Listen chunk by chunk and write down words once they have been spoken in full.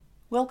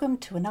Welcome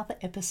to another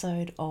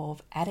episode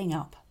of Adding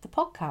Up, the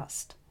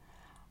podcast.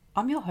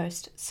 I'm your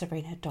host,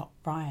 Serena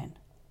Ryan.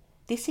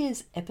 This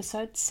is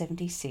episode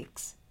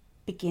 76,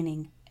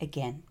 Beginning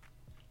Again.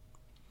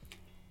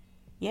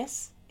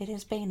 Yes, it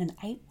has been an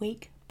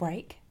 8-week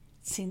break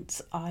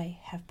since I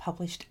have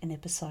published an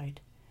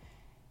episode.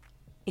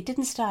 It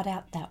didn't start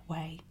out that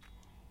way,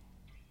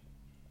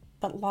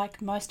 but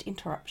like most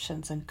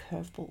interruptions and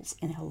curveballs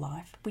in our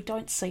life, we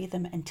don't see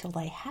them until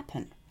they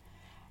happen.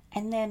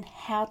 And then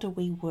how do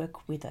we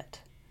work with it?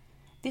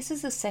 This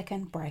is the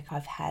second break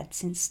I've had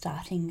since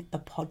starting the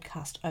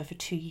podcast over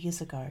 2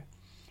 years ago.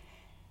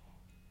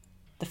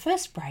 The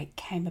first break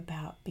came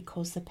about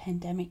because the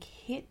pandemic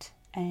hit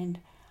and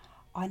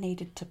I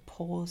needed to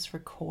pause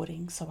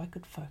recording so I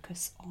could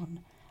focus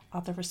on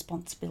other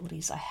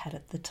responsibilities I had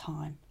at the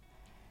time.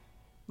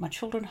 My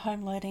children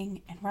home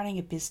learning and running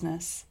a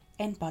business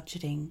and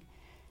budgeting.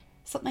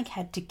 Something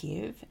had to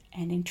give,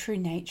 and in true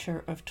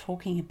nature of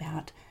talking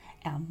about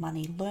our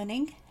money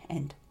learning,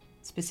 and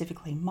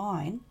specifically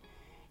mine,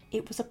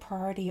 it was a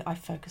priority. I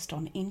focused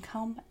on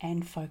income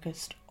and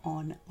focused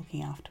on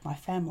looking after my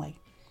family.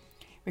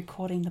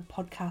 Recording the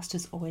podcast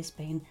has always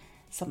been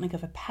something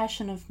of a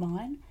passion of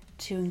mine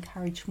to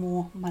encourage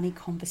more money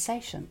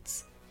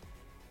conversations.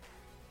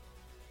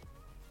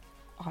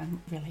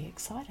 I'm really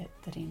excited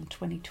that in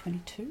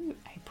 2022,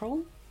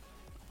 April,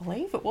 I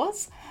believe it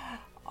was,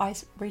 I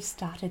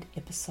restarted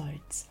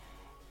episodes.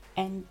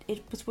 And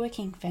it was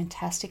working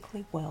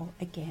fantastically well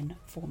again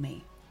for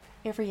me.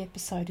 Every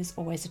episode is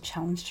always a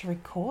challenge to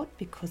record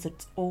because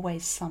it's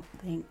always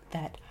something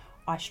that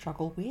I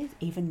struggle with,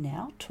 even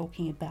now,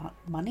 talking about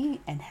money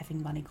and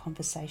having money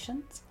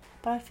conversations.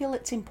 But I feel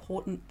it's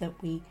important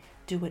that we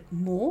do it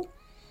more,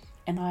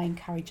 and I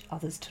encourage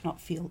others to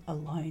not feel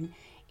alone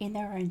in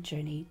their own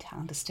journey to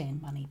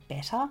understand money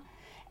better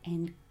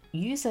and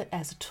use it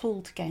as a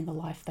tool to gain the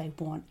life they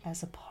want,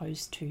 as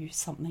opposed to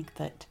something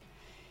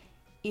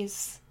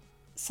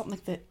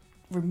that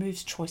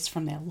removes choice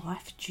from their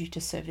life due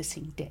to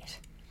servicing debt.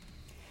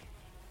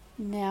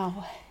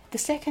 Now, the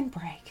second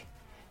break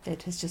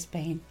that has just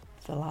been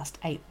for the last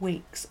 8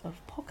 weeks of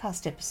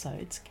podcast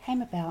episodes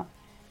came about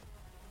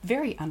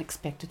very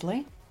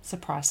unexpectedly.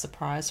 Surprise,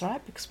 surprise,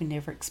 right? Because we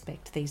never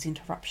expect these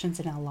interruptions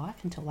in our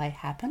life until they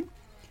happen.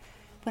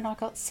 When I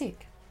got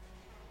sick.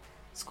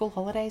 School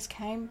holidays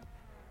came,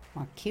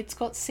 my kids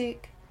got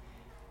sick,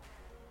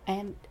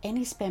 and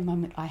any spare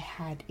moment I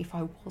had, if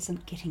I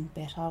wasn't getting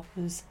better,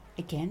 was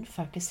again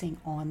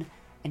focusing on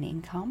an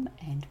income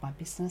and my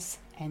business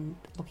and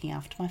looking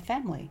after my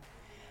family.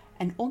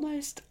 And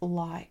almost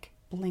like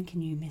blink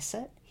and you miss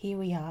it, here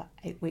we are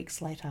 8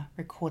 weeks later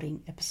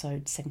recording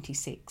episode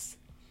 76.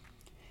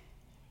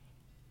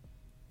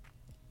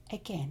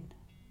 Again,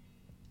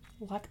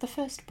 like the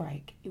first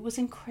break, it was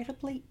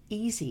incredibly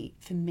easy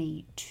for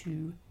me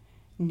to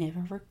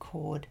never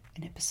record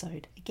an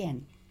episode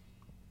again.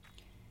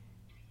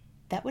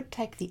 That would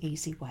take the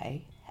easy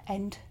way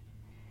and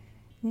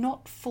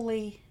not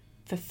fully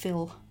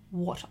fulfill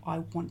what I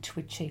want to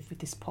achieve with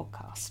this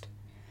podcast.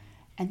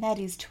 And that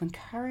is to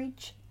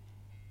encourage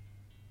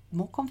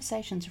more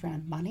conversations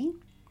around money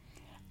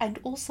and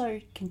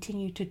also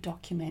continue to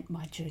document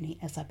my journey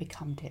as I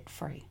become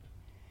debt-free.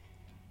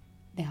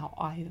 Now,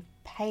 I've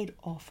paid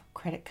off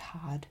credit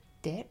card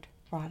debt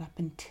right up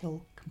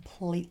until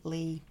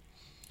completely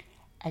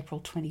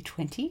April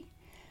 2020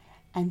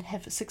 and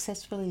have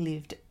successfully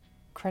lived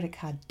credit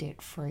card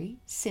debt free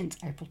since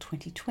April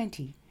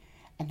 2020,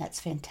 and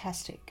that's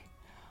fantastic.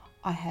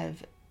 I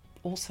have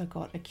also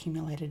got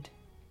accumulated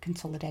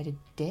consolidated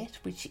debt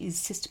which is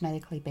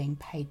systematically being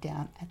paid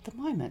down at the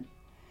moment.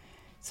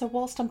 So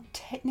whilst I'm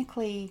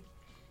technically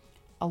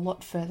a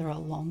lot further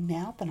along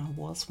now than I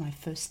was when I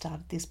first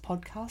started this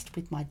podcast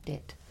with my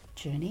debt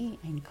journey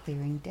and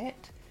clearing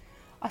debt,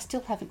 I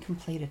still haven't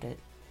completed it,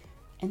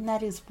 and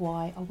that is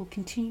why I will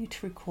continue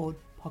to record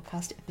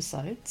podcast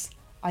episodes,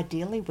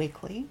 ideally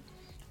weekly,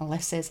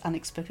 unless there's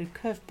unexpected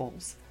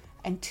curveballs,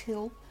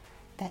 until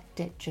that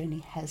debt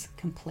journey has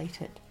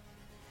completed.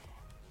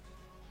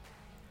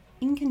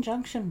 In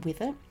conjunction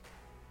with it,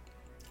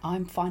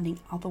 I'm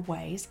finding other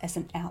ways as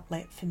an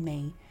outlet for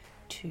me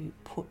to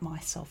put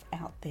myself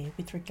out there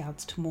with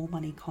regards to more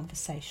money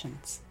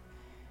conversations.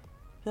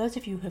 For those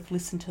of you who have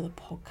listened to the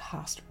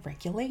podcast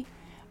regularly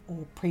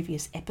or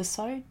previous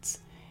episodes,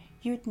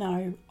 you'd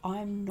know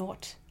I'm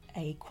not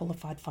a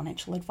qualified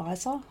financial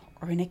advisor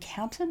or an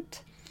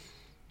accountant.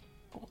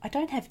 I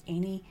don't have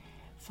any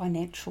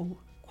financial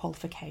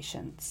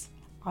qualifications.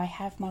 I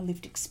have my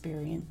lived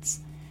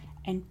experience,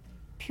 and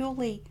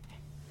purely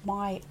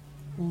my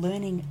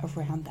learning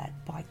around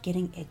that by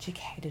getting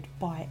educated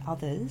by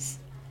others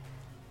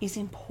is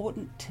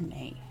important to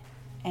me,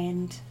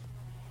 and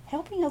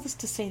helping others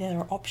to see there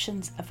are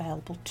options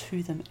available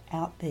to them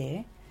out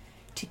there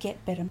to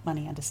get better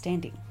money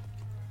understanding.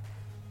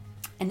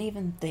 And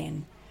even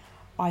then,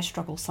 I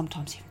struggle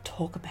sometimes to even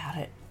talk about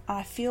it.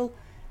 I feel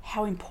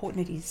how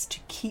important it is to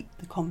keep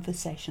the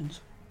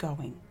conversations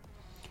going.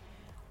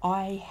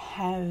 I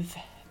have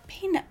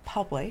been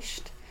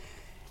published,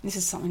 this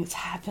is something that's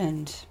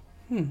happened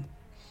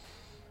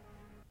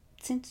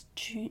since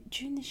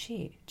June this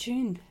year.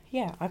 June,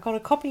 yeah. I got a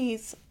copy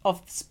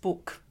of this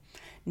book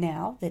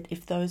now, that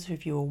if those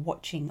of you are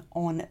watching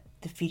on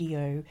the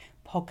video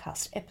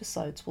podcast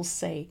episodes will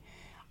see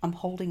I'm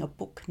holding a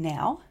book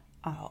now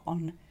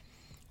on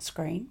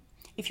screen.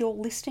 If you're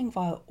listening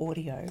via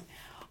audio,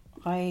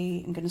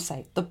 I am going to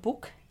say the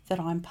book that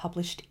I'm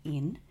published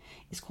in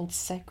is called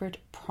Sacred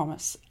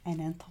Promise, an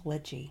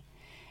anthology.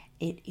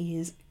 It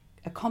is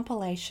a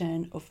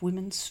compilation of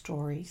women's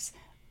stories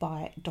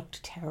by Dr.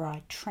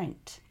 Tererai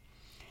Trent.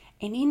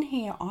 And in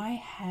here I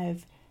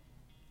have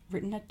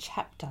written a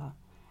chapter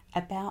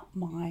about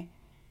my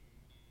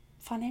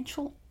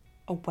financial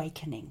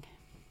awakening.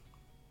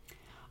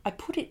 I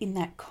put it in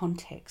that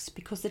context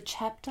because the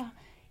chapter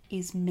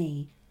is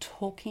me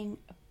talking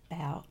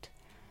about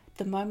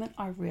the moment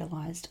I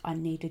realized I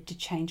needed to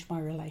change my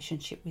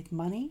relationship with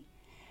money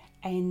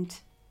and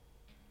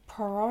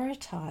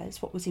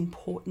prioritize what was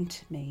important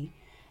to me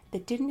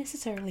that didn't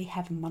necessarily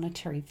have a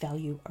monetary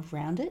value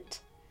around it,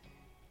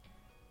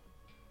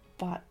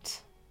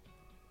 but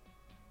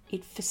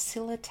it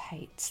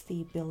facilitates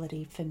the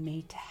ability for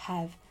me to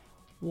have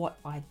what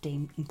I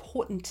deem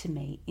important to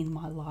me in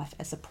my life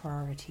as a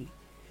priority.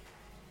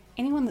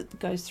 Anyone that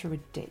goes through a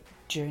debt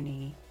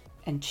journey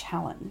and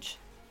challenge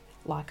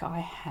like I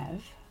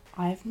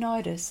have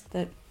noticed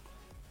that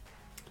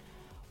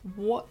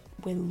what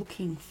we're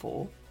looking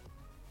for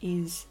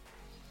is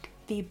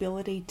the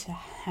ability to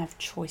have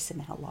choice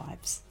in our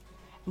lives.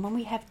 And when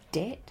we have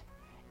debt,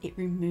 it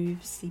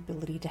removes the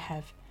ability to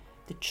have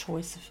the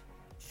choice of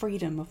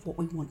freedom of what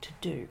we want to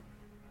do.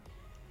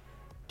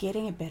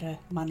 Getting a better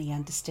money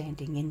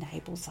understanding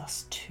enables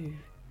us to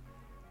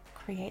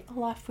create the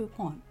life we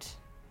want.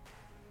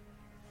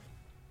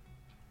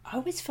 I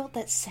always felt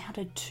that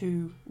sounded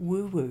too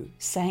woo-woo,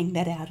 saying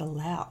that out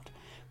aloud.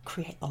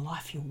 Create the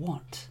life you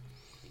want.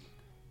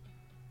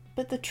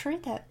 But the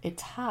truth at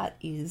its heart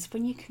is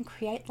when you can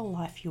create the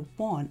life you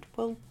want,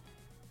 well,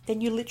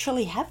 then you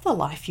literally have the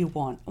life you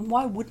want. And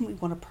why wouldn't we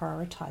want to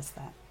prioritize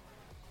that?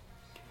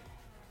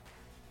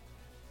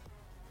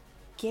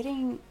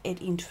 Getting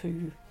it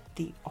into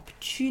the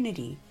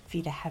opportunity for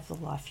you to have the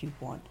life you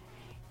want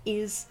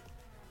is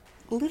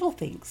little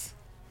things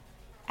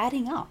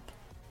adding up.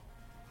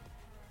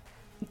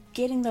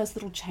 Getting those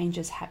little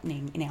changes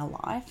happening in our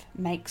life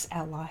makes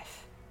our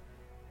life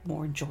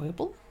more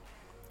enjoyable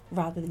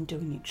rather than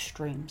doing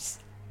extremes.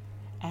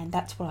 And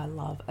that's what I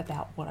love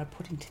about what I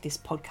put into this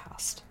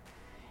podcast.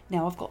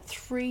 Now, I've got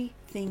 3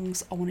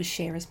 things I want to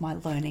share as my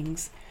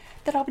learnings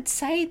that I would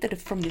say that are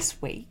from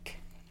this week.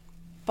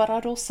 But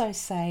I'd also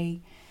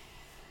say,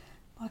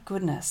 my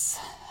goodness,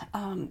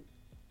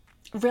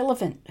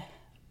 relevant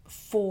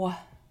for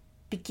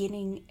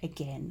beginning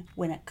again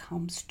when it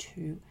comes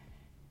to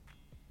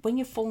when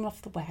you've fallen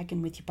off the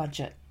wagon with your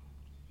budget.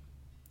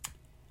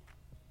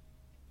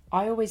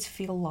 I always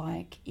feel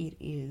like it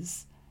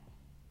is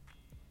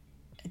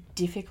a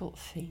difficult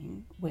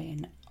thing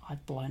when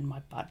I've blown my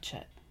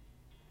budget.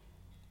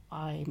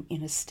 I'm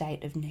in a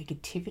state of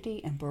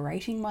negativity and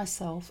berating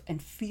myself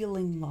and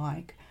feeling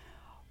like,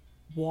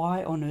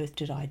 why on earth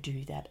did I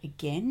do that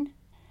again?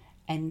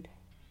 And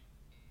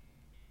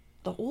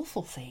the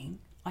awful thing,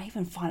 I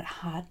even find it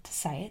hard to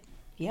say it,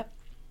 yep.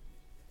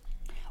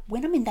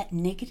 When I'm in that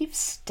negative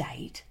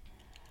state,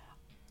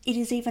 it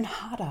is even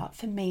harder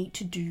for me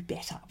to do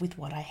better with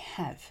what I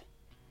have.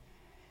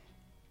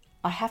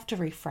 I have to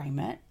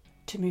reframe it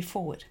to move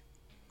forward.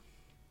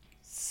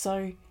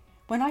 So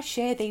when I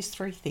share these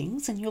 3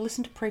 things, and you'll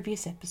listen to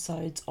previous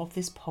episodes of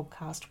this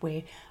podcast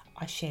where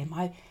I share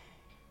my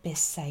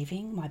best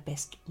saving, my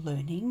best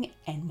learning,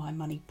 and my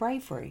money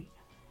bravery,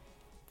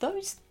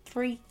 those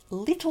 3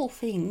 little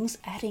things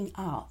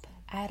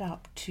add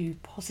up to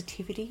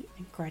positivity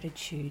and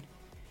gratitude.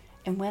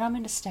 And when I'm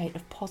in a state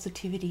of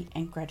positivity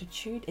and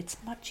gratitude, it's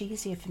much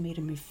easier for me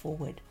to move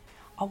forward.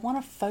 I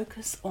want to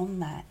focus on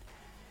that,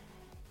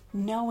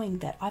 knowing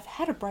that I've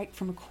had a break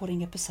from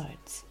recording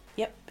episodes.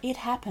 Yep, it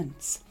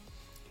happens.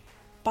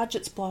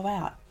 Budgets blow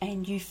out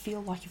and you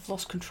feel like you've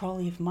lost control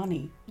of your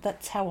money.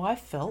 That's how I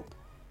felt.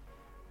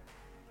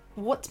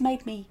 What's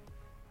made me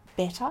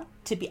better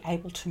to be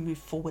able to move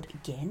forward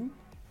again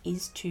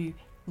is to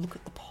look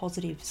at the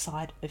positive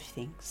side of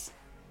things.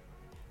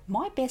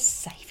 My best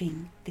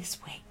saving this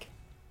week,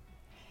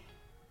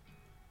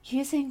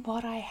 using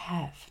what I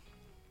have.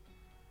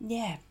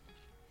 Yeah.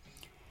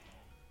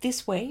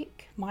 This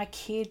week, my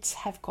kids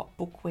have got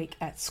book week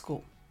at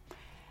school,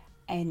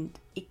 and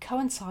it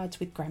coincides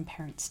with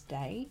Grandparents'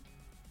 Day.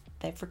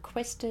 They've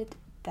requested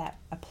that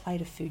a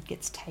plate of food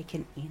gets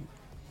taken in.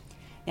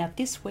 Now,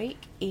 this week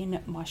in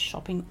my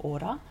shopping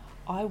order,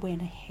 I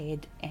went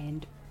ahead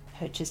and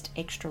purchased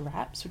extra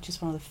wraps, which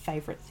is one of the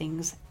favourite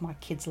things my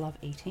kids love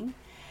eating,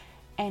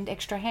 and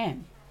extra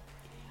ham.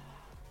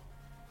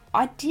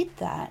 I did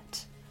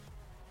that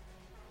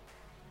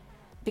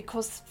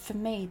because for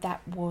me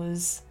that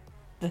was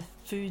the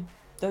food,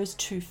 those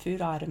 2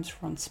 food items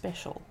were on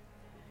special.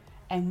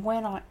 And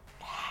when I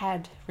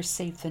had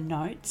received the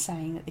note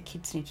saying that the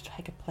kids need to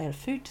take a plate of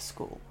food to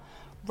school,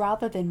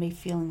 rather than me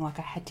feeling like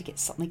I had to get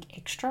something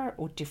extra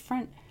or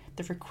different,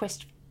 the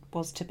request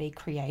was to be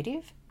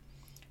creative.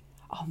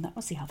 Oh, and that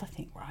was the other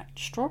thing, right?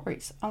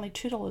 Strawberries, only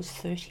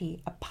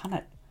 $2.30 a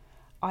punnet.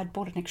 I'd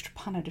bought an extra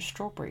punnet of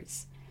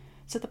strawberries.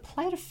 So the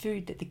plate of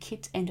food that the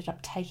kids ended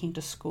up taking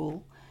to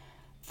school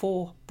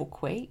for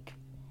Book Week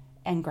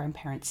and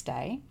Grandparents'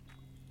 Day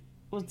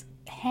was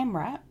ham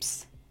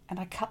wraps, and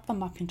I cut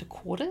them up into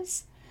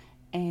quarters,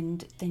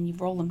 and then you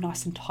roll them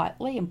nice and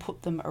tightly and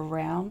put them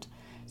around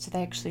so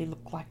they actually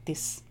look like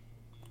this,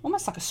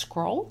 almost like a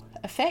scroll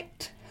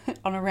effect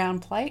on a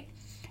round plate.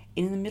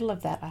 In the middle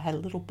of that, I had a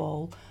little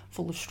bowl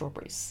full of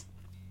strawberries.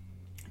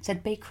 So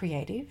be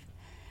creative.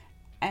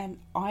 And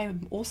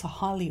I'm also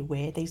highly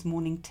aware these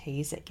morning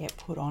teas that get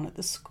put on at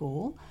the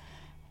school,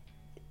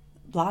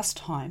 last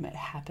time it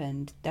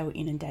happened, they were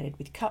inundated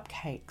with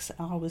cupcakes.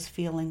 I was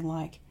feeling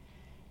like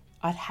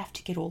I'd have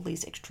to get all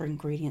these extra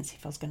ingredients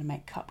if I was going to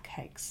make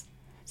cupcakes.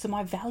 So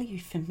my value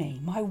for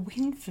me, my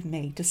win for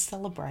me to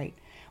celebrate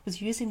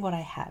was using what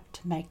I have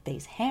to make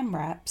these ham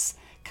wraps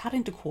cut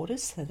into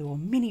quarters, so they were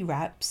mini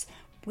wraps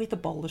with a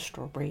bowl of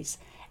strawberries,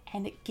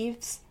 and it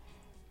gives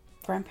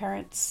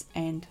grandparents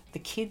and the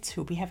kids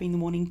who will be having the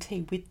morning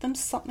tea with them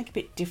something a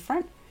bit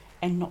different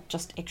and not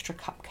just extra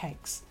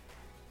cupcakes.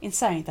 In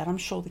saying that, I'm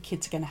sure the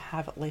kids are going to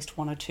have at least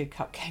 1 or 2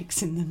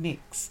 cupcakes in the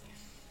mix.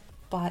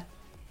 But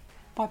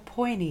my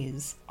point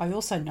is, I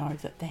also know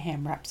that the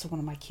ham wraps are one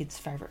of my kids'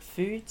 favourite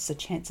foods, so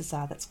chances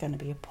are that's going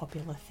to be a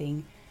popular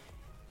thing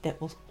that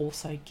will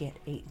also get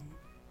eaten.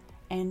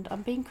 And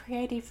I'm being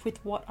creative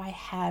with what I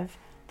have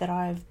that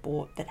I've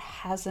bought that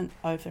hasn't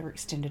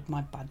overextended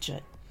my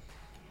budget.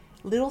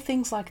 Little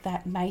things like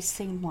that may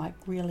seem like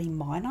really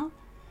minor,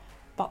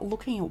 but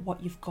looking at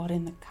what you've got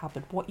in the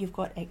cupboard, what you've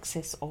got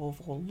excess of,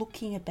 or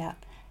looking about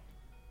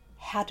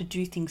how to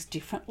do things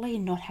differently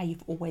and not how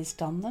you've always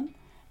done them,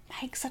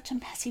 makes such a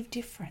massive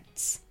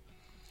difference.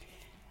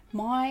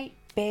 My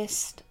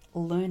best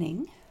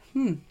learning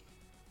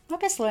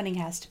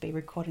has to be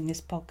recording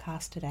this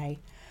podcast today.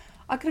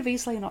 I could have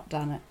easily not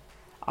done it.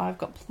 I've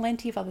got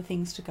plenty of other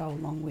things to go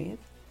along with,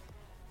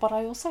 but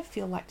I also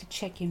feel like to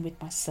check in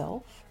with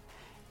myself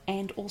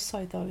and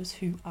also those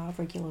who are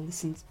regular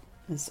listeners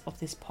of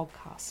this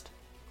podcast.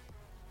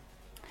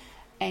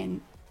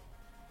 And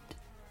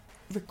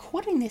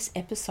recording this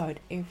episode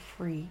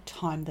every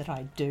time that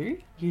I do,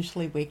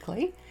 usually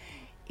weekly,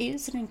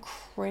 is an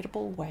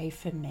incredible way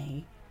for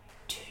me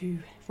to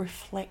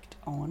reflect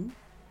on,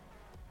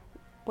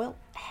 well,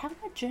 how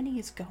my journey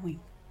is going.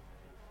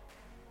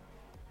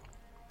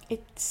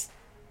 It's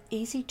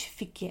easy to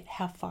forget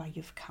how far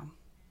you've come.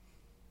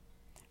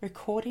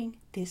 Recording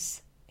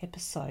this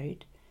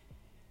episode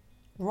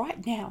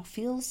right now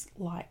feels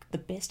like the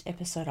best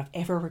episode I've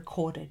ever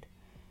recorded.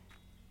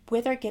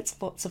 Whether it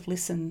gets lots of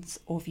listens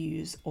or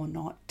views or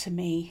not, to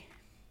me,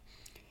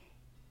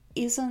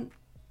 isn't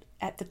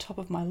at the top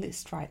of my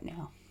list right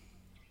now.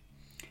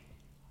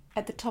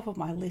 At the top of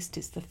my list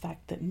is the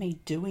fact that me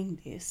doing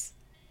this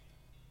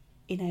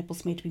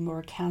enables me to be more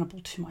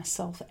accountable to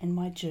myself and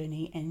my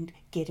journey and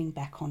getting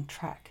back on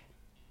track.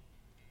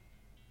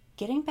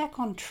 Getting back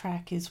on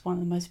track is one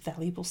of the most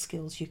valuable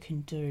skills you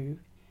can do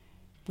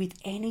with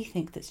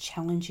anything that's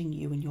challenging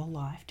you in your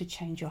life to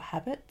change your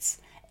habits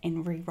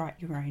and rewrite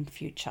your own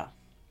future.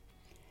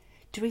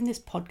 Doing this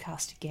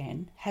podcast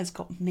again has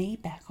got me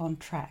back on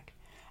track,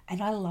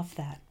 and I love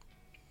that.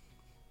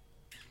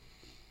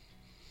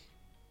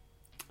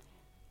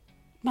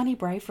 Money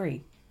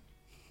bravery.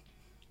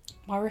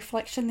 My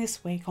reflection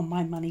this week on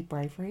my money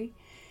bravery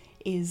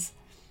is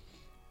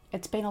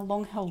it's been a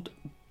long-held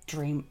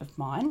dream of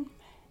mine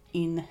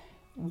in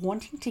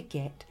wanting to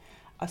get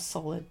a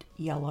solid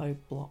yellow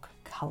block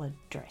coloured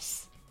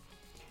dress.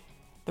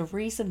 The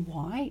reason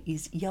why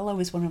is yellow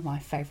is one of my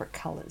favourite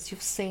colours. You'll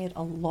see it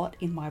a lot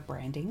in my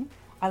branding.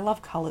 I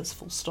love colours,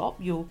 full stop.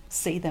 You'll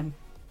see them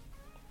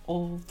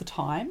all the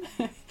time,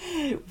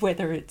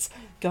 whether it's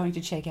going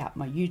to check out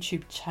my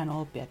YouTube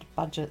channel, Better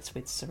Budgets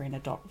with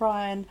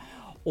Serena.Ryan,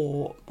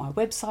 or my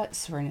website,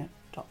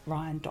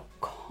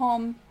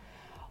 serena.ryan.com,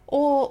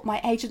 or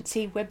my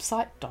agency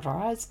website,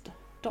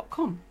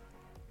 .rise.com.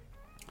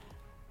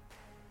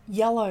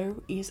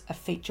 Yellow is a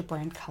feature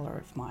brand colour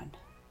of mine,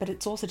 but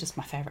it's also just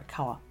my favourite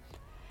colour.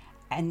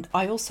 And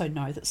I also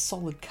know that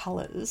solid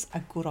colours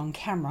are good on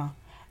camera,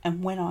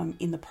 and when I'm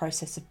in the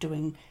process of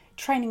doing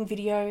training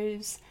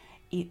videos,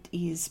 it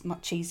is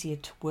much easier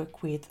to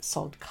work with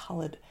solid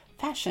coloured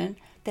fashion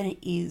than it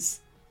is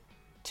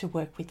to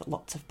work with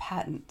lots of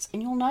patterns.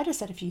 And you'll notice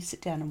that if you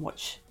sit down and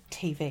watch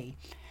TV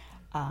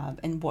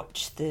and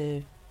watch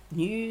the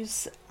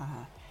news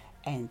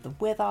and the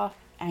weather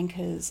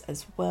anchors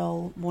as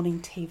well, morning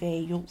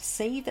TV, you'll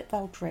see that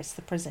they'll dress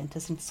the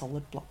presenters in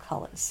solid block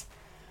colours.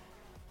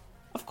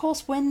 Of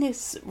course, when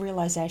this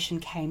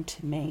realisation came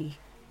to me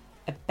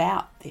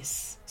about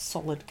this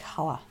solid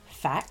colour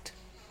fact,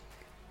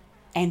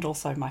 and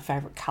also my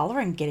favourite colour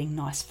and getting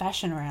nice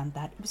fashion around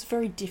that, it was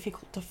very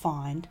difficult to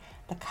find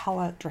the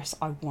colour dress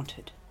I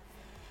wanted.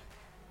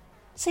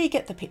 So you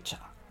get the picture.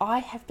 I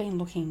have been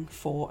looking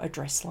for a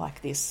dress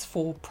like this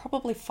for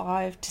probably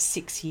 5 to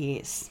 6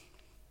 years.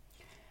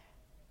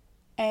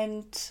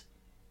 And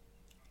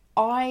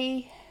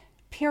I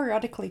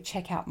periodically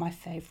check out my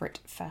favourite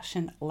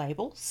fashion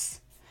labels.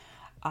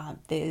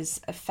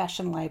 There's a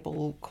fashion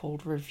label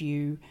called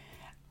Review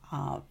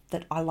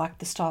that I like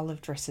the style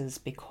of dresses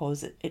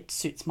because it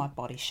suits my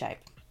body shape.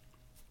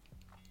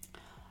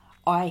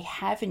 I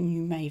have, and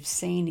you may have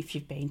seen if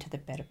you've been to the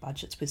Better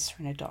Budgets with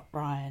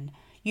Serena.Ryan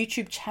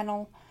YouTube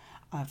channel,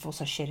 I've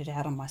also shared it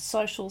out on my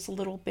socials a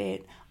little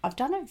bit. I've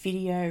done a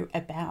video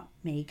about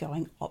me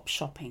going op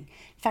shopping.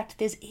 In fact,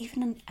 there's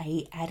even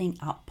a Adding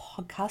Up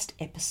podcast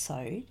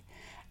episode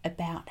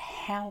about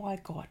how I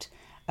got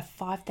a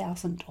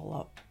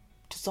 $5,000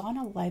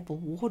 designer label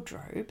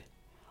wardrobe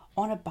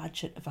on a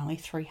budget of only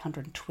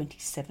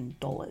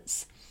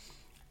 $327.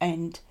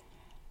 And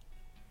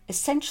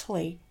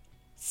essentially,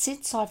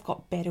 since I've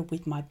got better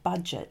with my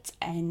budgets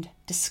and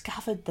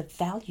discovered the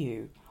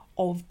value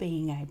of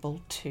being able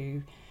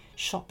to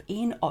shop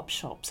in op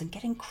shops and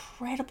get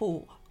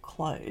incredible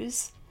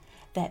clothes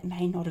that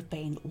may not have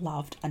been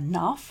loved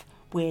enough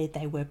where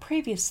they were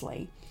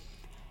previously,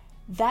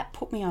 that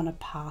put me on a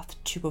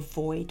path to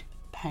avoid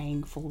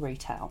paying full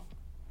retail.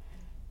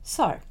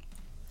 So,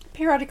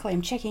 periodically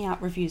I'm checking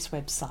out Review's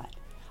website.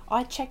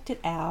 I checked it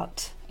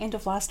out end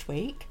of last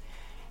week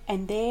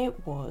and there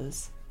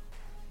was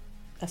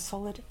a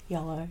solid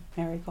yellow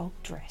marigold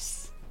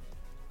dress.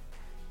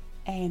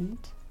 And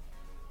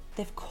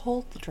they've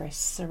called the dress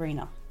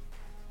Serena,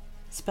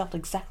 spelled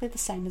exactly the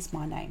same as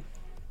my name.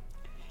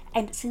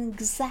 And it's an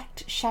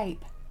exact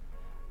shape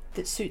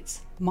that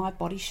suits my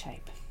body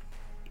shape.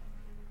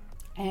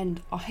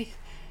 And I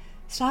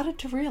started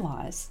to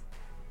realise,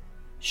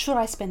 should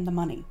I spend the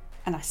money?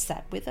 And I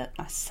sat with it.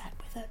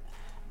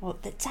 Well,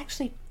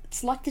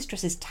 it's like this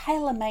dress is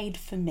tailor-made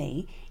for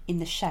me in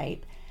the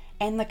shape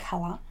and the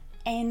colour,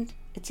 and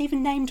it's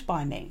even named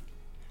by me.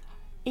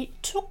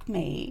 It took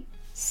me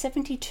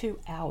 72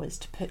 hours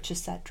to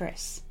purchase that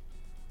dress,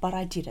 but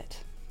I did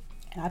it.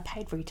 And I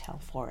paid retail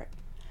for it.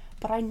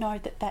 But I know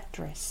that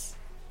dress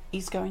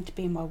is going to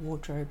be in my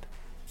wardrobe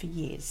for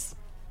years.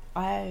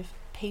 I have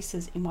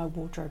pieces in my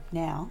wardrobe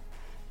now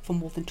for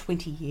more than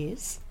 20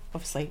 years.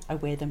 Obviously, I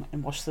wear them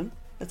and wash them.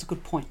 That's a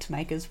good point to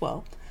make as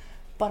well.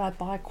 But I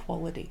buy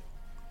quality.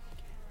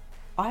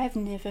 I have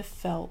never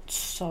felt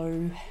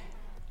so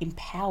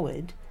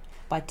empowered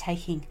by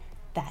taking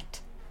that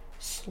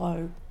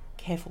slow,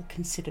 careful,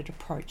 considered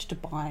approach to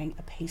buying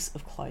a piece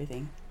of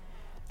clothing.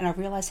 And I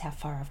realise how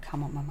far I've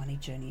come on my money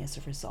journey as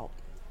a result.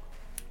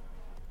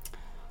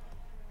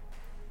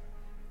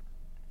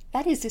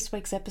 That is this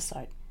week's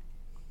episode.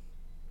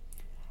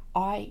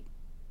 I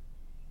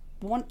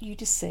want you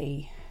to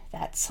see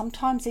that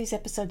sometimes these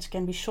episodes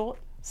can be short,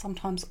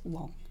 sometimes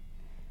long,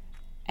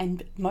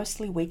 and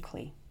mostly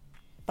weekly.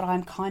 But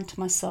I'm kind to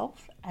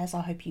myself, as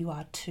I hope you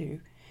are too.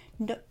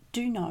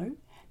 Do know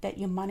that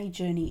your money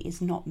journey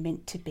is not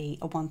meant to be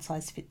a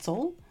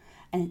one-size-fits-all,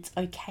 and it's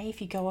okay if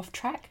you go off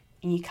track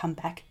and you come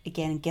back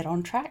again and get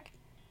on track.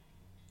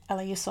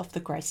 Allow yourself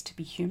the grace to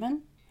be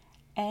human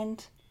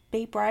and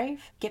be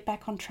brave, get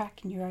back on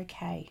track, and you're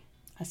okay.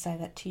 I say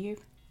that to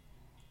you,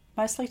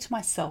 mostly to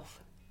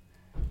myself.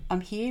 I'm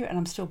here and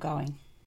I'm still going.